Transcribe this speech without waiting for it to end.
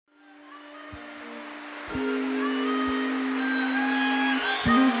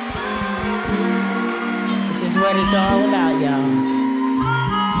what it's all about, y'all.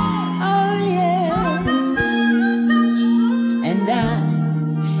 Oh yeah. And I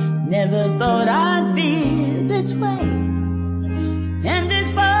never thought I'd be this way. And as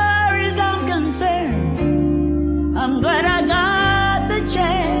far as I'm concerned, I'm glad I got the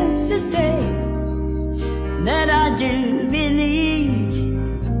chance to say that I do believe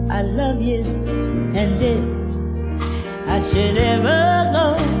I love you. And if I should ever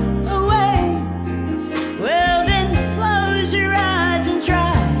go away, well then close your eyes and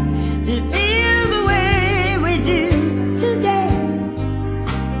try to feel the way we do today.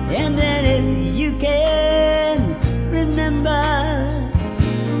 And then if you can remember,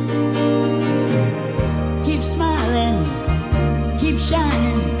 keep smiling, keep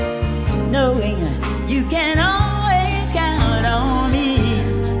shining, knowing you can always count on me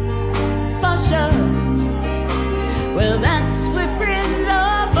for sure. Well, that's what friends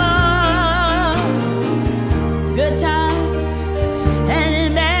are for. Good times and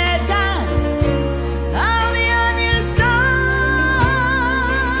in bad times, I'll be on your side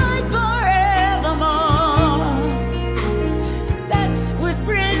forevermore. That's what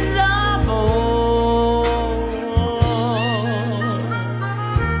friends are for.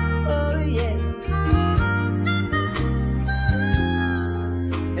 Oh yeah.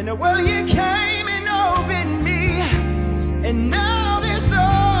 And well, you came and opened me, and now there's so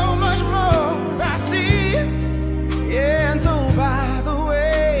much more I see. Yeah, and so by the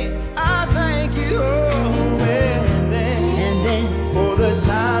way, I thank you. Oh, and then for the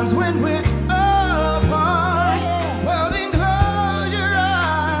times when we're apart, well then close your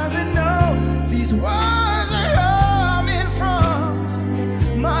eyes and know these words are coming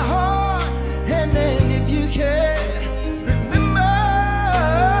from my heart. And then if you can remember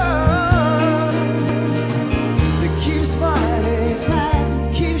to keep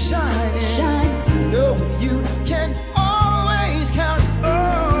smiling, keep shining, know you can always count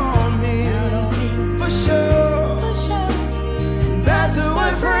on me for sure. That's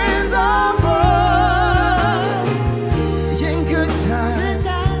what friends are for. In good times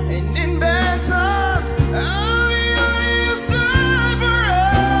and in bad times, I'll be on your side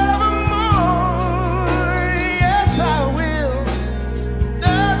forevermore. Yes, I will.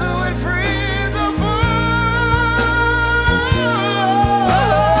 That's what friends are for.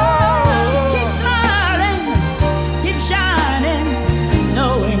 Keep smiling, keep shining,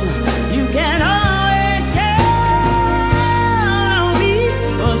 knowing you can always count on me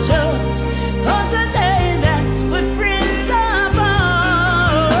for sure. 'Cause I tell you, that's what friends are for.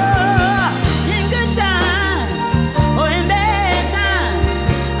 In good times or in bad times,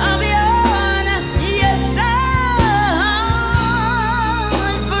 I'll be on your side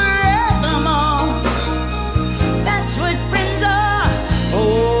forevermore. That's what friends are. Oh,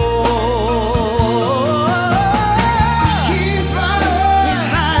 Keep smiling,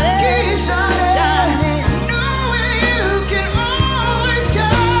 keep shining, knowing you can always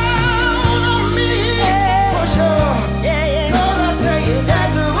count on me for sure. yeah, yeah. 'Cause I tell you,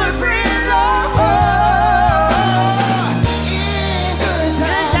 that's what friends are for. In good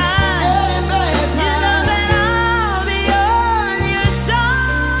times and in bad You know times. that I'll be on your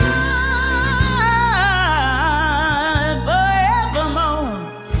side forevermore.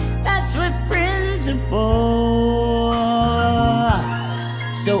 That's what friends are for.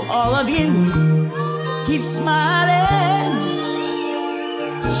 So all of you, keep smiling,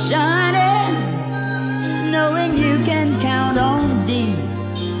 shining, knowing you can count on D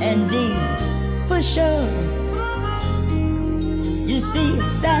and D for sure. You see,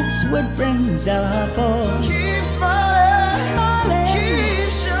 that's what friends are for. Keep smiling, keep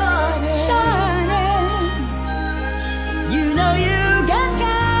Shining, shining. you know you can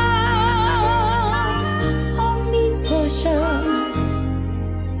count on me for sure.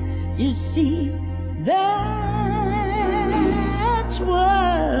 You see, that's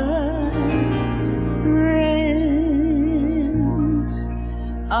what friends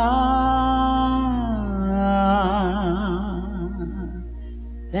are.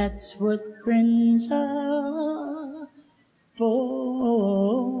 That's what friends are.